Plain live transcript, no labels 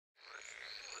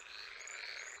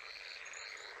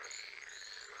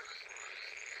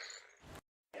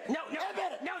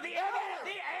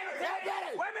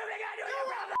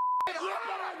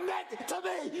To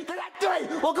me, to that 3,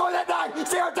 we'll go to that 9,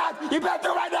 0 times. You better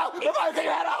do it right now. If I get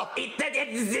your head off.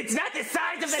 It's not the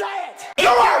size of the... Say it! You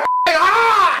are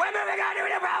hot! We're moving on to a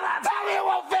new problem! Tell me it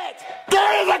won't fit!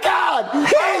 There is a gun!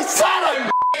 He's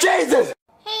selling! Jesus!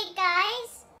 Hey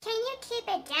guys, can you keep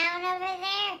it down over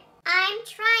there? I'm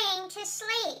trying to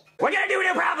sleep. We're gonna do a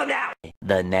new problem now!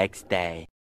 The next day.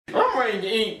 I'm ready to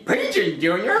eat peaches,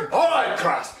 Junior. All right,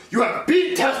 class. You have a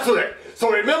big test today. So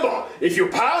remember, if you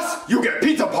pass, you get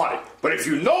pizza party. But if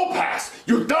you no pass,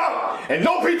 you down. And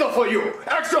no pizza for you.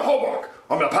 Extra homework.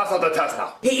 I'm gonna pass out the test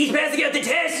now. He's passing out the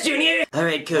test, Junior!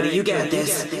 Alright, Cody, you got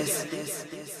this.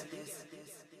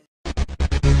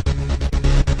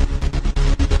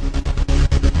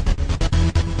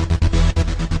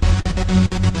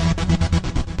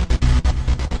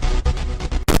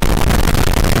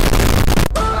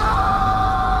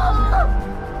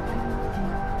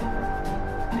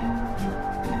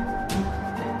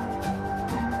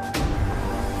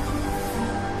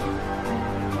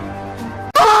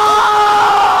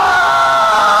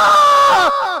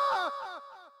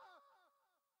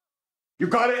 You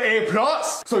got an A+,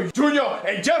 so Junior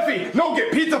and Jeffy no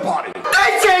get pizza party.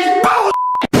 This is bull!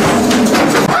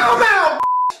 I'm out!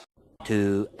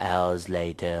 2 hours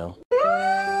later.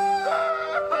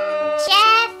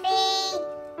 Jeffy,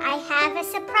 I have a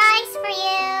surprise for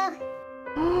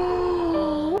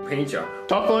you. Pizza.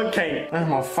 Chocolate cake. That's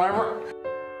my favorite.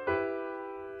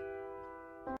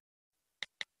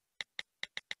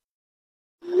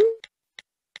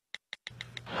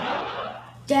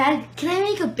 Dad, can I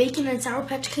make a bacon and Sour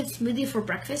Patch Kid smoothie for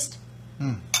breakfast?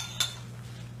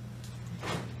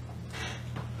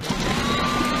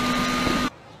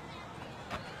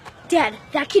 Dad,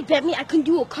 that kid bet me I can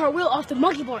do a cartwheel off the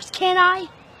monkey bars, can't I?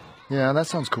 Yeah, that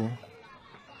sounds cool.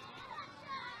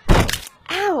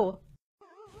 Ow!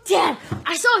 Dad,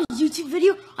 I saw a YouTube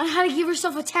video on how to give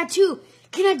yourself a tattoo.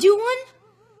 Can I do one?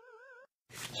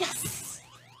 Yes!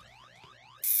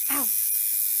 Ow.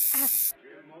 Ow.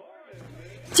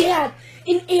 Dad,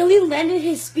 an alien landed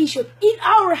his spaceship in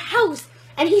our house,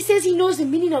 and he says he knows the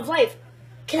meaning of life.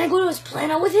 Can I go to his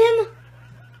planet with him?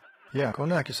 Yeah, go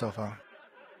knock yourself out.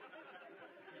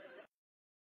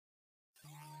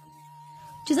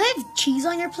 Do they have cheese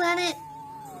on your planet?